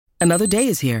Another day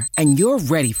is here, and you're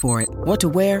ready for it. What to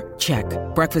wear? Check.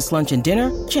 Breakfast, lunch, and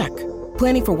dinner? Check.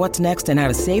 Planning for what's next and how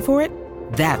to save for it?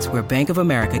 That's where Bank of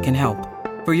America can help.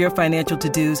 For your financial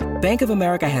to-dos, Bank of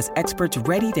America has experts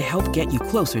ready to help get you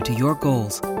closer to your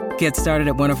goals. Get started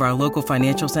at one of our local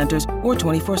financial centers or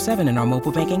 24/7 in our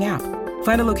mobile banking app.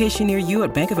 Find a location near you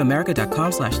at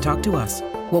bankofamerica.com/talktous.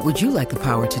 What would you like the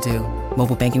power to do?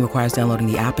 Mobile banking requires downloading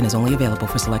the app and is only available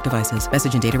for select devices.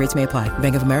 Message and data rates may apply.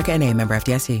 Bank of America N.A., member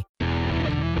FDIC.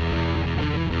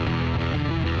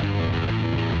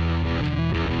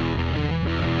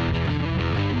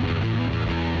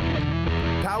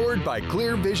 Powered by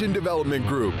Clear Vision Development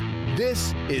Group.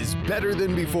 This is Better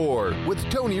Than Before with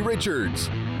Tony Richards,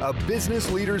 a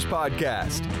business leaders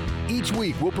podcast. Each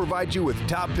week, we'll provide you with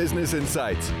top business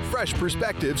insights, fresh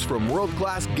perspectives from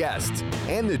world-class guests,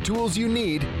 and the tools you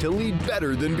need to lead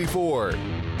better than before.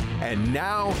 And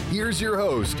now, here's your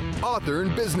host, author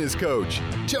and business coach,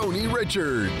 Tony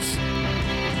Richards.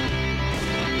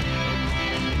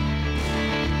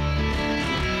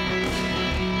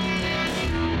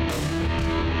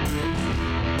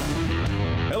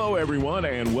 Hello, everyone,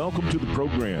 and welcome to the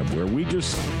program where we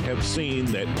just have seen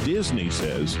that Disney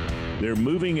says they're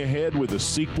moving ahead with a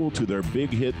sequel to their big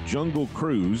hit Jungle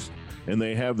Cruise, and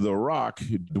they have The Rock,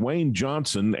 Dwayne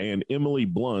Johnson, and Emily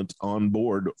Blunt on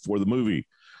board for the movie.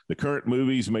 The current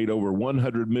movie's made over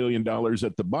 $100 million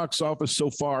at the box office so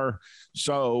far,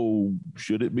 so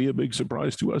should it be a big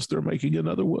surprise to us they're making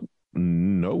another one?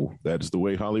 No, that's the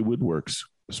way Hollywood works,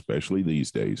 especially these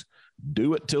days.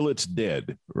 Do it till it's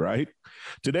dead, right?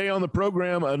 Today on the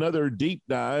program, another deep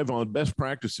dive on best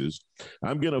practices.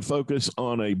 I'm going to focus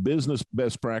on a business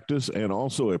best practice and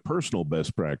also a personal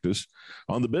best practice.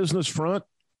 On the business front,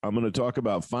 I'm going to talk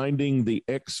about finding the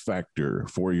X factor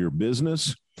for your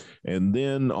business. And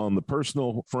then on the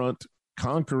personal front,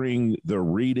 conquering the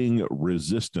reading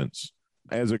resistance.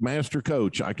 As a master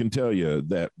coach, I can tell you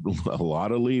that a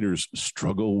lot of leaders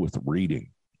struggle with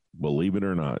reading, believe it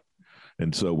or not.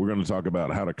 And so we're going to talk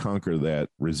about how to conquer that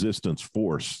resistance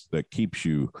force that keeps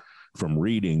you from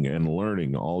reading and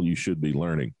learning all you should be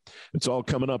learning. It's all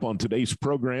coming up on today's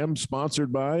program,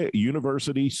 sponsored by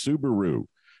University Subaru.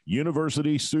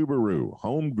 University Subaru,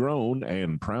 homegrown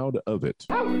and proud of it.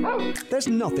 There's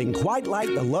nothing quite like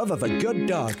the love of a good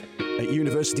dog. At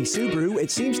University Subaru, it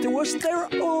seems to us they're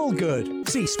all good.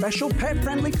 See special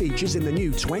pet-friendly features in the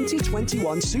new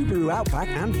 2021 Subaru Outback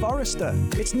and Forester.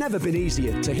 It's never been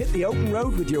easier to hit the open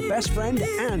road with your best friend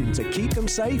and to keep them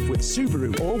safe with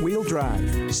Subaru all-wheel drive.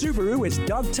 Subaru is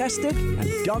dog-tested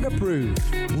and dog-approved.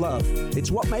 Love,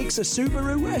 it's what makes a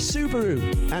Subaru,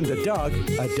 and a dog,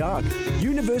 a dog.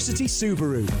 University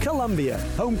Subaru, Columbia,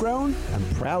 homegrown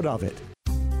and proud of it.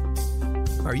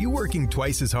 Are you working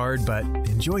twice as hard but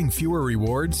enjoying fewer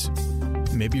rewards?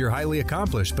 Maybe you're highly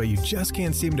accomplished, but you just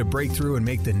can't seem to break through and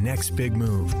make the next big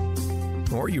move.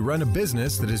 Or you run a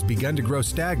business that has begun to grow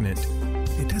stagnant.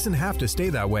 It doesn't have to stay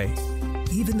that way.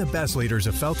 Even the best leaders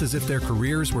have felt as if their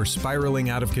careers were spiraling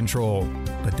out of control.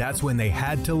 But that's when they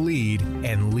had to lead,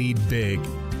 and lead big.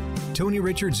 Tony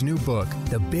Richards' new book,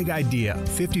 The Big Idea,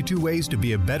 52 Ways to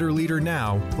Be a Better Leader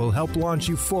Now, will help launch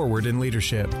you forward in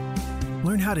leadership.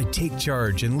 Learn how to take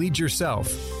charge and lead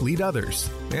yourself, lead others,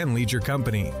 and lead your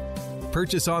company.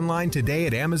 Purchase online today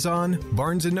at Amazon,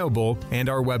 Barnes & Noble, and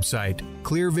our website,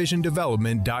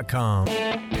 clearvisiondevelopment.com.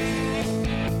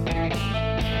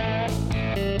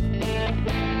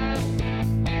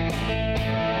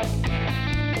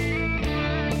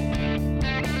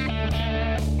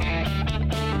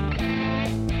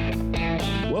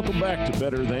 Welcome back to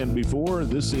Better Than Before.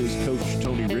 This is Coach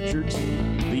Tony Richards.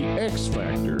 The X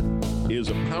Factor is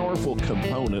a powerful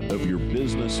component of your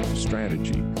business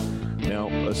strategy. Now,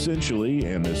 essentially,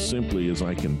 and as simply as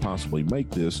I can possibly make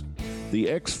this, the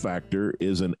X factor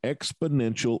is an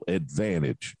exponential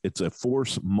advantage. It's a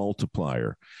force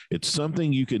multiplier. It's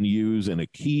something you can use in a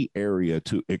key area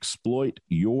to exploit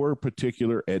your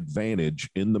particular advantage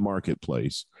in the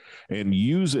marketplace and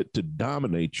use it to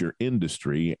dominate your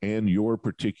industry and your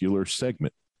particular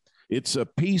segment. It's a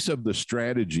piece of the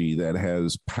strategy that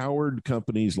has powered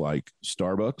companies like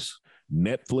Starbucks,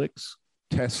 Netflix,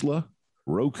 Tesla,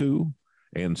 Roku,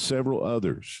 and several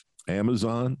others,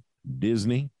 Amazon,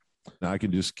 Disney. I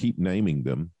can just keep naming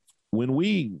them. When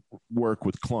we work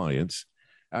with clients,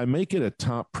 I make it a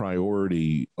top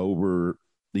priority over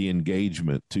the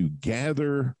engagement to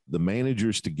gather the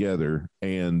managers together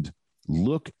and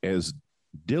look as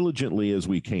diligently as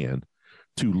we can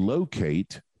to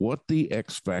locate what the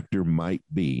X factor might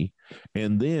be,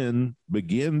 and then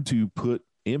begin to put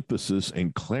emphasis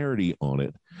and clarity on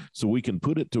it so we can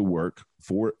put it to work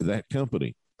for that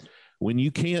company. When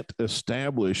you can't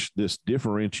establish this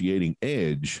differentiating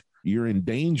edge, you're in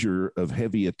danger of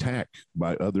heavy attack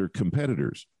by other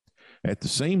competitors. At the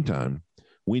same time,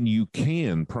 when you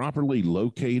can properly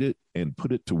locate it and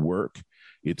put it to work,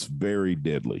 it's very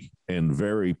deadly and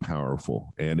very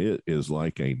powerful, and it is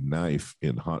like a knife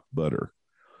in hot butter.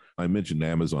 I mentioned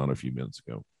Amazon a few minutes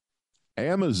ago.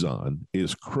 Amazon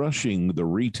is crushing the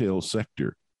retail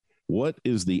sector. What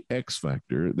is the X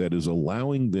factor that is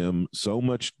allowing them so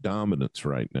much dominance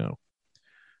right now?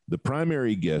 The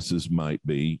primary guesses might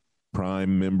be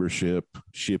Prime membership,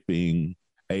 shipping,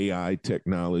 AI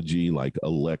technology like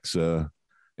Alexa.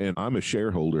 And I'm a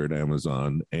shareholder at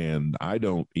Amazon, and I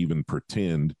don't even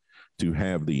pretend to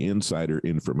have the insider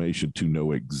information to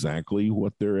know exactly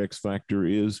what their X factor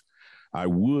is. I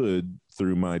would,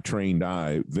 through my trained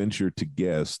eye, venture to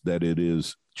guess that it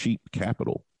is cheap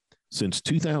capital. Since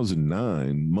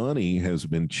 2009, money has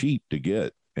been cheap to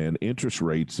get, and interest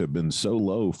rates have been so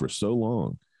low for so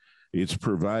long. It's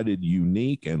provided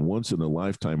unique and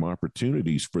once-in-a-lifetime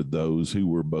opportunities for those who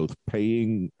were both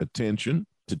paying attention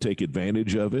to take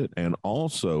advantage of it and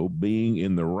also being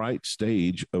in the right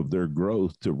stage of their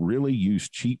growth to really use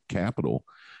cheap capital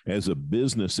as a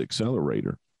business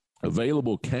accelerator.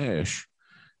 Available cash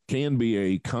can be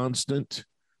a constant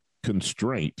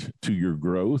constraint to your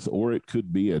growth, or it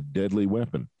could be a deadly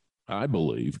weapon. I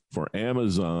believe for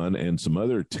Amazon and some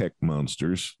other tech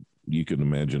monsters, you can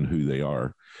imagine who they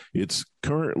are, it's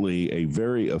currently a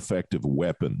very effective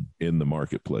weapon in the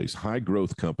marketplace. High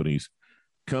growth companies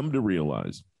come to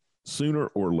realize sooner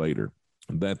or later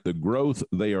that the growth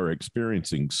they are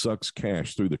experiencing sucks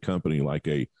cash through the company like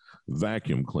a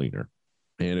vacuum cleaner.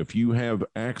 And if you have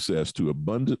access to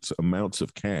abundant amounts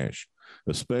of cash,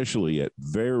 especially at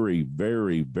very,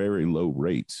 very, very low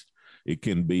rates, it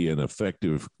can be an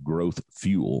effective growth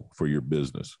fuel for your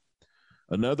business.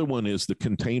 Another one is the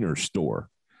Container Store.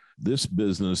 This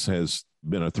business has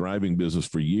been a thriving business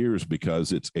for years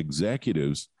because its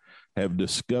executives have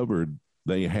discovered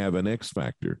they have an X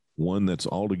factor, one that's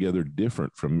altogether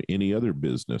different from any other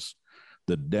business.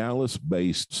 The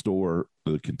Dallas-based store,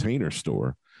 the Container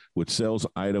Store, which sells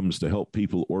items to help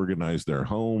people organize their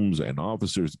homes and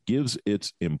offices, gives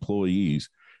its employees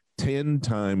 10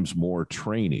 times more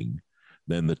training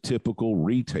than the typical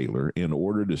retailer in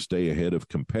order to stay ahead of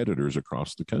competitors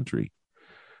across the country.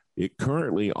 It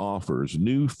currently offers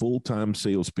new full-time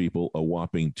salespeople a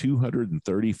whopping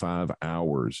 235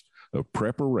 hours of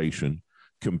preparation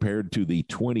compared to the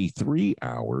 23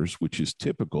 hours, which is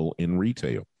typical in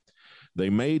retail. They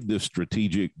made this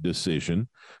strategic decision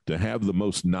to have the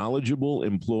most knowledgeable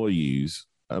employees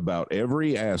about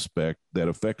every aspect that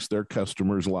affects their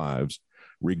customers' lives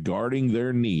regarding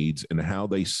their needs and how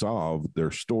they solve their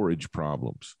storage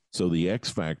problems. So the X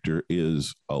factor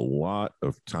is a lot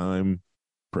of time,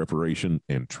 preparation,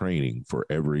 and training for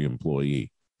every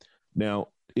employee. Now,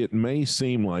 it may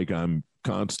seem like I'm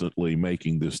constantly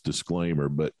making this disclaimer,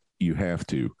 but you have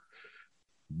to.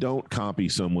 Don't copy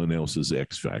someone else's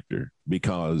X factor,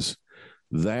 because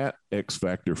that X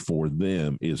factor for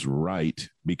them is right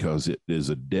because it is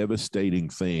a devastating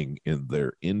thing in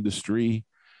their industry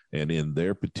and in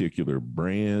their particular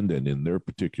brand and in their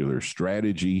particular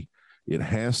strategy. It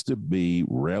has to be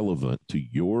relevant to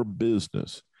your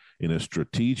business in a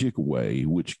strategic way,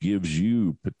 which gives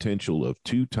you potential of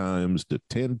 2 times to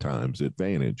 10 times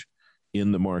advantage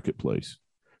in the marketplace.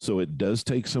 So it does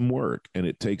take some work, and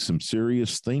it takes some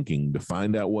serious thinking to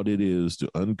find out what it is, to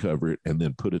uncover it, and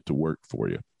then put it to work for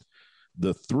you.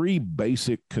 The 3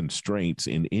 basic constraints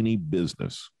in any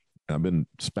business, I've been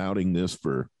spouting this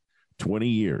for 20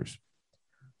 years.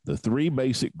 The 3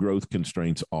 basic growth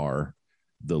constraints are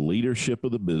the leadership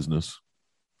of the business,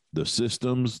 the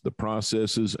systems, the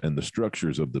processes, and the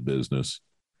structures of the business,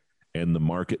 and the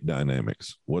market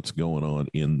dynamics, what's going on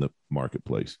in the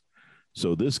marketplace.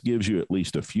 So this gives you at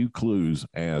least a few clues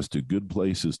as to good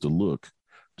places to look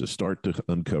to start to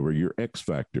uncover your X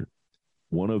factor.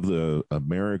 One of the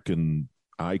American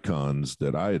icons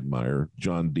that I admire,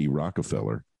 John D.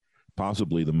 Rockefeller,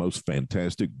 possibly the most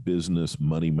fantastic business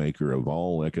moneymaker of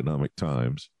all economic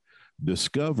times,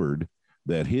 discovered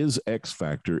that his X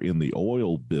factor in the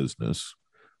oil business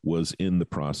was in the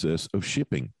process of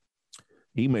shipping.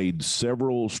 He made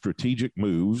several strategic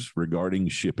moves regarding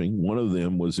shipping. One of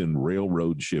them was in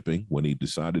railroad shipping when he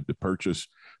decided to purchase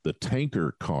the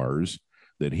tanker cars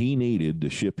that he needed to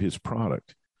ship his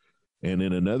product. And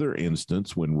in another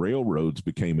instance, when railroads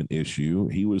became an issue,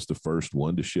 he was the first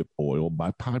one to ship oil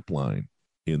by pipeline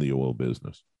in the oil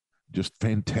business. Just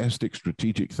fantastic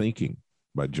strategic thinking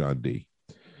by John D.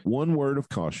 One word of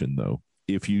caution, though.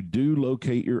 If you do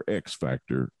locate your X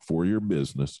factor for your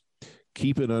business,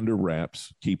 Keep it under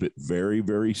wraps. Keep it very,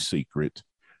 very secret.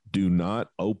 Do not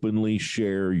openly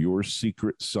share your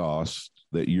secret sauce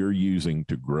that you're using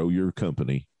to grow your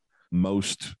company.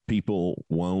 Most people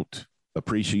won't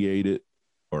appreciate it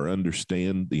or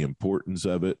understand the importance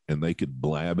of it, and they could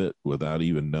blab it without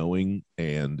even knowing.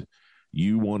 And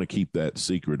you want to keep that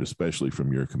secret, especially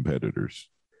from your competitors.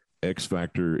 X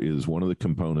Factor is one of the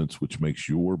components which makes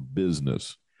your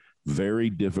business very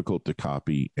difficult to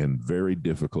copy and very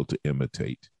difficult to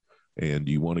imitate. And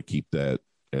you want to keep that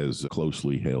as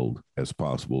closely held as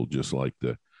possible, just like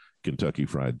the Kentucky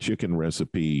Fried Chicken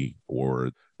recipe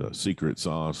or the secret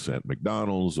sauce at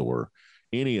McDonald's or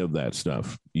any of that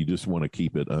stuff. You just want to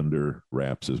keep it under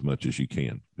wraps as much as you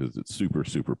can because it's super,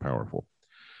 super powerful.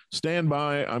 Stand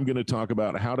by. I'm going to talk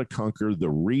about how to conquer the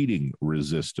reading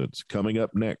resistance coming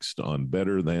up next on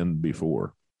Better Than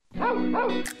Before.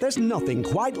 There's nothing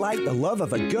quite like the love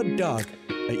of a good dog.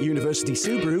 At University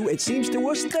Subaru, it seems to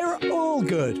us they're all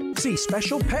good. See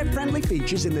special pet-friendly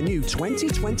features in the new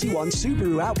 2021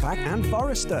 Subaru Outback and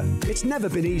Forester. It's never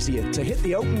been easier to hit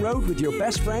the open road with your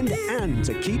best friend and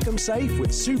to keep them safe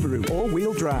with Subaru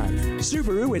all-wheel drive.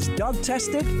 Subaru is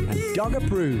dog-tested and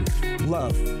dog-approved.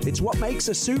 Love, it's what makes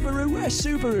a Subaru,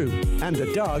 and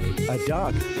a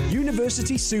dog.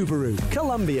 University Subaru,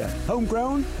 Columbia,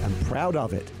 homegrown and proud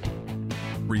of it.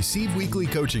 Receive weekly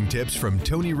coaching tips from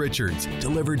Tony Richards,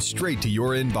 delivered straight to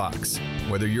your inbox.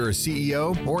 Whether you're a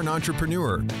CEO or an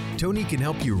entrepreneur, Tony can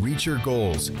help you reach your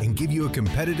goals and give you a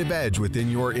competitive edge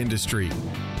within your industry.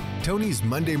 Tony's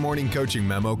Monday morning coaching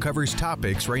memo covers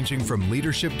topics ranging from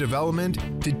leadership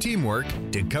development to teamwork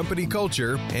to company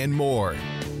culture and more.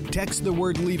 Text the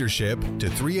word leadership to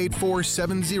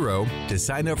 38470 to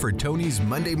sign up for Tony's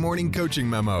Monday morning coaching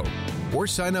memo, or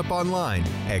sign up online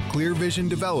at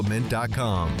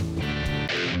clearvisiondevelopment.com.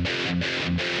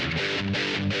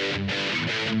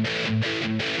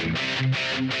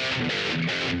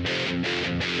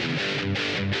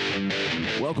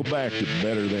 Welcome back to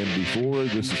Better Than Before.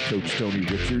 This is Coach Tony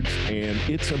Richards, and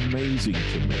it's amazing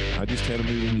to me. I just had a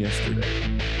meeting yesterday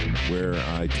where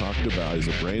I talked about as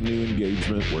a brand new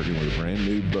engagement, working with a brand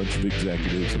new bunch of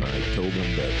executives, and I told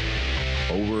them that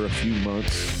over a few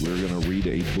months, we're going to read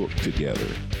a book together.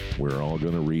 We're all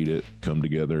going to read it, come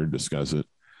together, discuss it.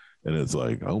 And it's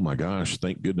like, oh my gosh,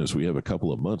 thank goodness we have a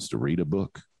couple of months to read a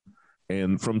book.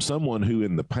 And from someone who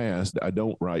in the past, I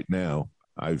don't right now,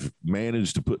 I've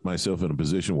managed to put myself in a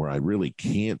position where I really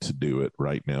can't do it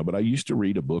right now, but I used to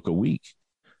read a book a week,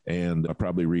 and I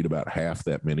probably read about half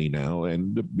that many now.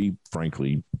 And to be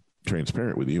frankly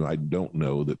transparent with you, I don't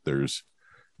know that there's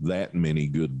that many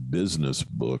good business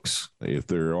books. If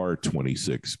there are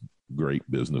 26 great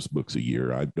business books a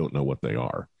year, I don't know what they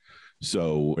are.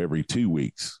 So every 2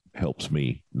 weeks helps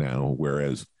me now,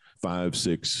 whereas 5,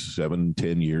 6, 7,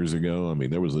 10 years ago, I mean,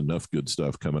 there was enough good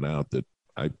stuff coming out that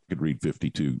I could read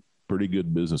 52 pretty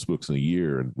good business books in a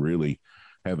year and really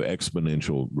have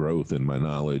exponential growth in my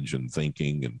knowledge and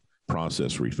thinking and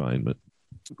process refinement.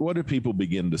 What do people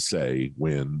begin to say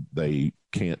when they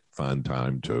can't find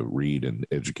time to read and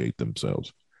educate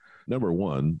themselves? Number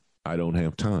one, I don't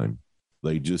have time.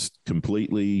 They just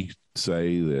completely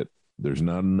say that there's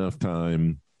not enough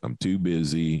time. I'm too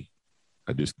busy.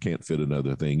 I just can't fit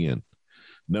another thing in.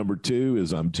 Number two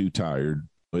is I'm too tired.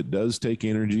 It does take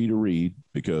energy to read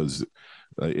because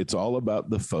it's all about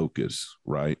the focus,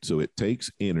 right? So it takes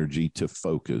energy to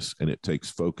focus, and it takes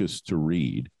focus to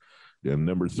read. And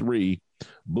number three,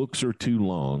 books are too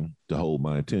long to hold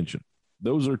my attention.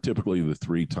 Those are typically the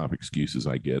three top excuses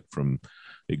I get from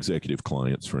executive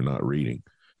clients for not reading.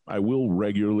 I will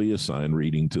regularly assign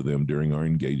reading to them during our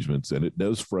engagements, and it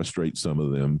does frustrate some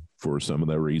of them for some of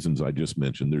the reasons I just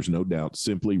mentioned. There's no doubt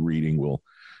simply reading will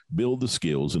build the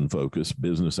skills and focus,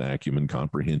 business acumen,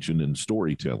 comprehension, and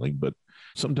storytelling. But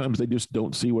sometimes they just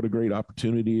don't see what a great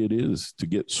opportunity it is to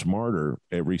get smarter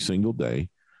every single day.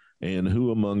 And who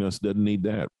among us doesn't need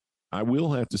that? I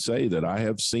will have to say that I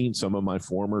have seen some of my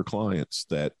former clients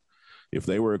that if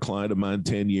they were a client of mine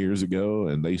 10 years ago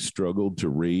and they struggled to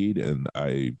read and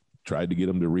I tried to get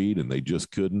them to read and they just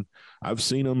couldn't, I've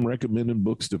seen them recommending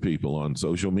books to people on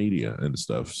social media and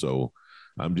stuff. So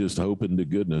I'm just hoping to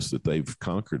goodness that they've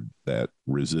conquered that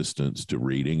resistance to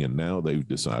reading, and now they've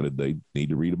decided they need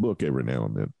to read a book every now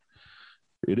and then.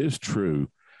 It is true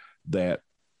that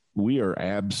we are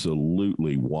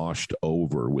absolutely washed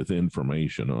over with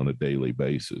information on a daily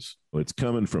basis. It's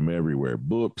coming from everywhere: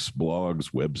 books,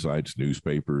 blogs, websites,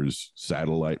 newspapers,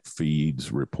 satellite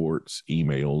feeds, reports,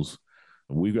 emails.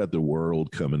 We've got the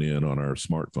world coming in on our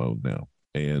smartphone now,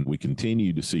 and we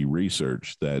continue to see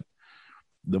research that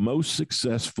the most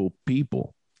successful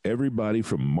people, everybody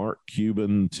from Mark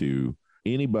Cuban to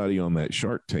Anybody on that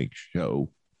Shark Tank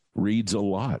show reads a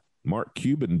lot. Mark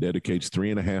Cuban dedicates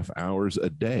 3.5 hours a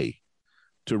day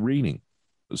to reading.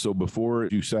 So before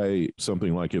you say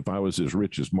something like, if I was as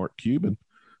rich as Mark Cuban,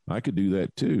 I could do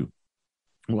that too.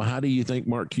 Well, how do you think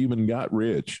Mark Cuban got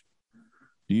rich?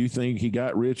 Do you think he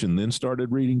got rich and then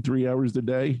started reading 3 hours a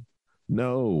day?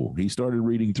 No, he started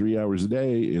reading 3 hours a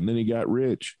day and then he got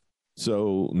rich.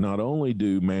 So not only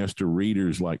do master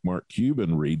readers like Mark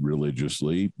Cuban read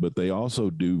religiously, but they also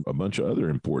do a bunch of other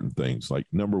important things. Like,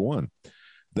 number one,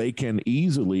 they can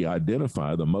easily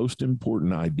identify the most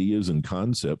important ideas and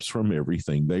concepts from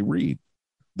everything they read.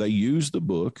 They use the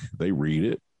book, they read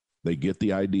it, they get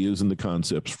the ideas and the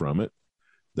concepts from it,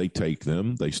 they take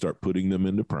them, they start putting them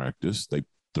into practice, they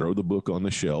throw the book on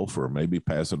the shelf or maybe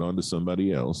pass it on to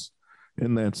somebody else,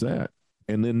 and that's that.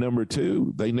 And then number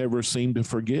two, they never seem to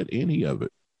forget any of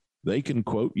it. They can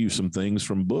quote you some things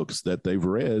from books that they've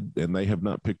read, and they have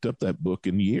not picked up that book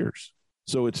in years.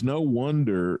 So it's no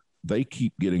wonder they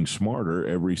keep getting smarter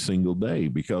every single day,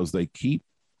 because they keep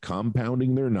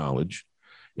compounding their knowledge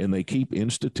and they keep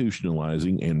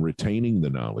institutionalizing and retaining the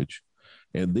knowledge.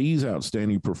 And these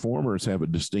outstanding performers have a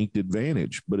distinct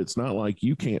advantage, but it's not like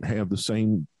you can't have the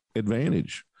same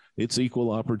advantage. It's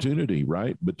equal opportunity,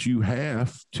 right? But you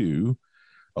have to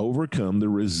overcome the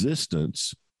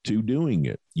resistance to doing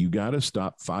it. You got to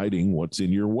stop fighting what's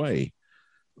in your way.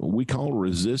 We call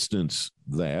resistance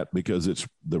that because it's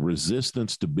the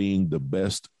resistance to being the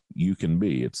best you can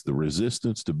be. It's the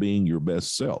resistance to being your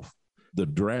best self. The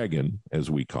dragon, as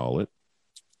we call it,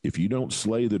 if you don't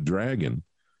slay the dragon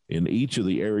in each of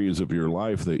the areas of your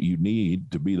life that you need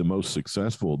to be the most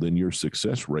successful, then your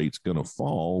success rate's going to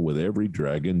fall with every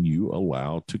dragon you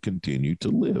allow to continue to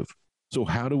live. So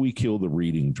how do we kill the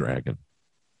reading dragon?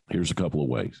 Here's a couple of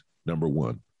ways. Number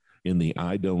one, in the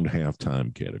I don't have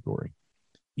time category,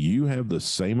 you have the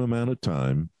same amount of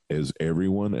time as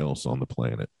everyone else on the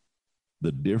planet.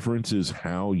 The difference is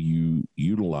how you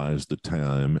utilize the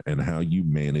time and how you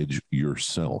manage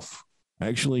yourself.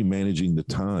 Actually, managing the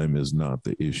time is not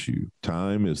the issue.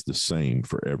 Time is the same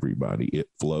for everybody. It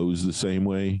flows the same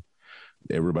way.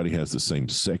 Everybody has the same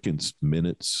seconds,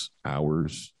 minutes,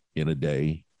 hours in a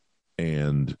day.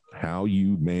 And how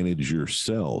you manage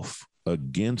yourself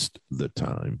against the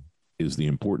time is the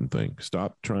important thing.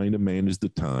 Stop trying to manage the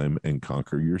time and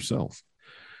conquer yourself.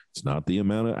 It's not the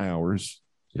amount of hours.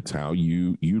 It's how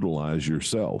you utilize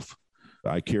yourself.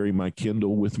 I carry my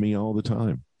Kindle with me all the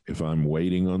time. If I'm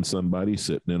waiting on somebody,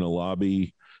 sitting in a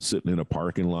lobby, sitting in a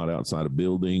parking lot outside a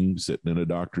building, sitting in a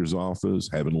doctor's office,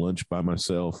 having lunch by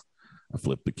myself, I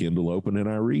flip the Kindle open and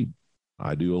I read.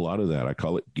 I do a lot of that. I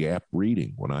call it gap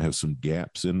reading. When I have some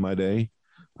gaps in my day,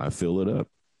 I fill it up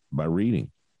by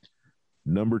reading.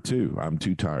 Number two, I'm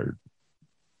too tired.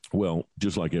 Well,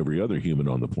 just like every other human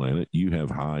on the planet, you have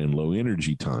high and low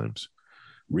energy times.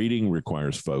 Reading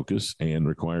requires focus and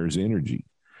requires energy.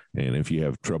 And if you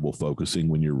have trouble focusing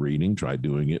when you're reading, try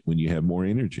doing it when you have more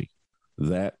energy.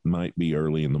 That might be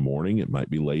early in the morning. It might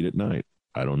be late at night.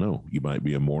 I don't know. You might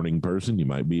be a morning person. You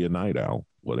might be a night owl.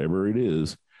 Whatever it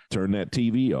is, turn that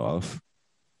TV off,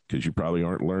 because you probably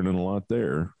aren't learning a lot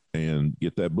there, and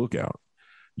get that book out.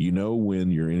 You know when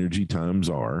your energy times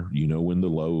are, you know when the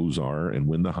lows are and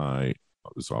when the highs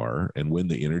are, and when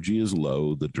the energy is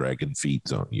low, the dragon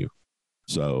feeds on you.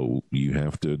 So you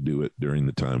have to do it during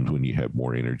the times when you have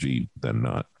more energy than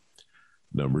not.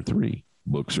 Number three,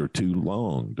 books are too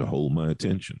long to hold my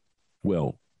attention.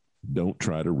 Well, don't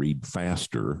try to read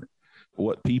faster.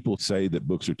 What people say that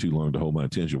books are too long to hold my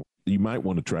attention, you might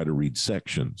want to try to read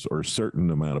sections or a certain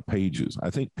amount of pages. I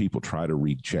think people try to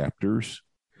read chapters,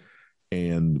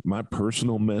 and my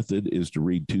personal method is to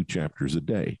read 2 chapters a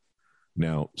day.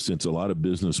 Now, since a lot of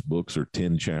business books are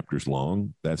 10 chapters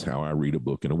long, that's how I read a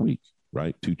book in a week,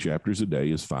 right? 2 chapters a day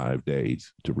is 5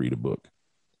 days to read a book.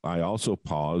 I also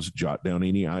pause, jot down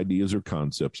any ideas or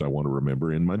concepts I want to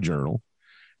remember in my journal.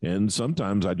 And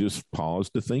sometimes I just pause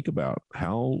to think about,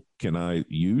 how can I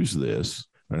use this,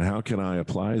 and how can I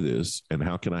apply this, and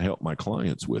how can I help my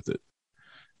clients with it?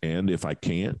 And if I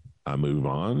can't, I move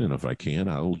on. And if I can,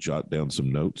 I'll jot down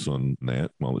some notes on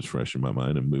that while it's fresh in my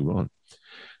mind and move on.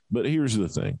 But here's the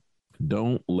thing.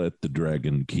 Don't let the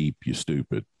dragon keep you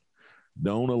stupid.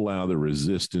 Don't allow the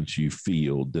resistance you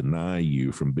feel deny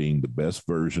you from being the best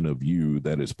version of you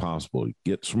that is possible.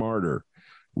 Get smarter.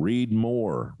 Read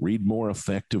more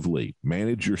effectively,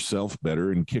 manage yourself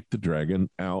better, and kick the dragon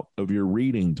out of your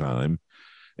reading time,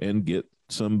 and get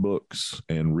some books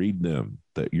and read them.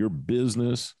 That your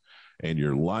business and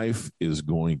your life is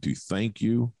going to thank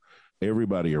you.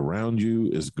 Everybody around you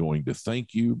is going to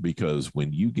thank you, because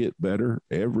when you get better,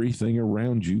 everything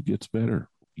around you gets better.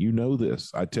 You know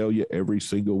this. I tell you every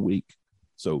single week.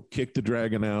 So kick the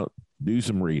dragon out, do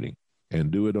some reading, and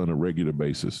do it on a regular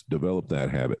basis. Develop that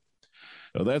habit.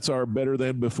 Now, that's our Better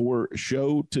Than Before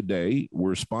show today.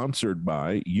 We're sponsored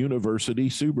by University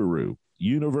Subaru.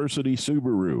 University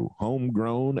Subaru,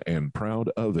 homegrown and proud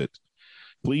of it.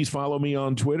 Please follow me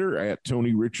on Twitter at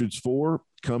Tony Richards 4.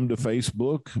 Come to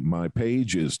Facebook. My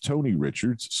page is Tony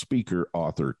Richards, speaker,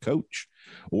 author, coach.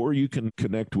 Or you can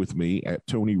connect with me at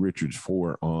Tony Richards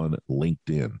 4 on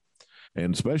LinkedIn.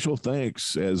 And special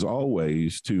thanks, as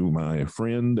always, to my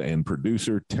friend and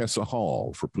producer, Tessa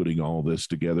Hall, for putting all this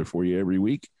together for you every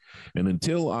week. And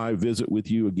until I visit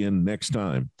with you again next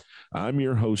time, I'm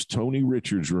your host, Tony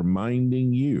Richards,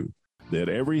 reminding you that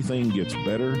everything gets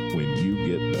better when you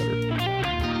get better.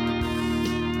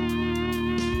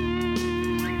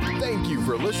 Thank you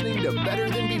for listening to Better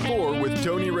Than Before with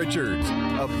Tony Richards,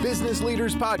 a business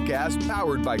leaders podcast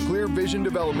powered by Clear Vision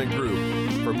Development Group.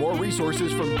 For more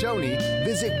resources from Tony,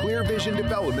 visit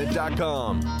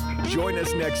clearvisiondevelopment.com. Join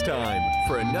us next time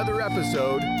for another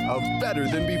episode of Better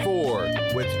Than Before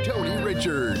with Tony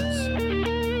Richards.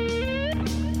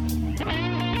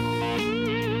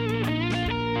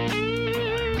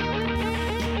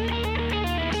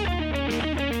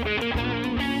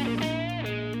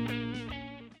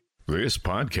 This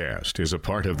podcast is a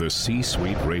part of the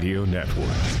C-Suite Radio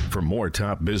Network. For more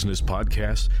top business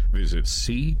podcasts, visit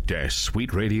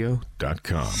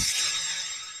c-suiteradio.com.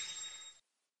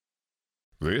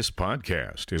 This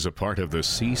podcast is a part of the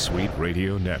C-Suite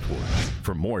Radio Network.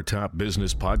 For more top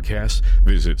business podcasts,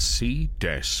 visit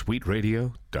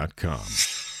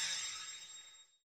c-suiteradio.com.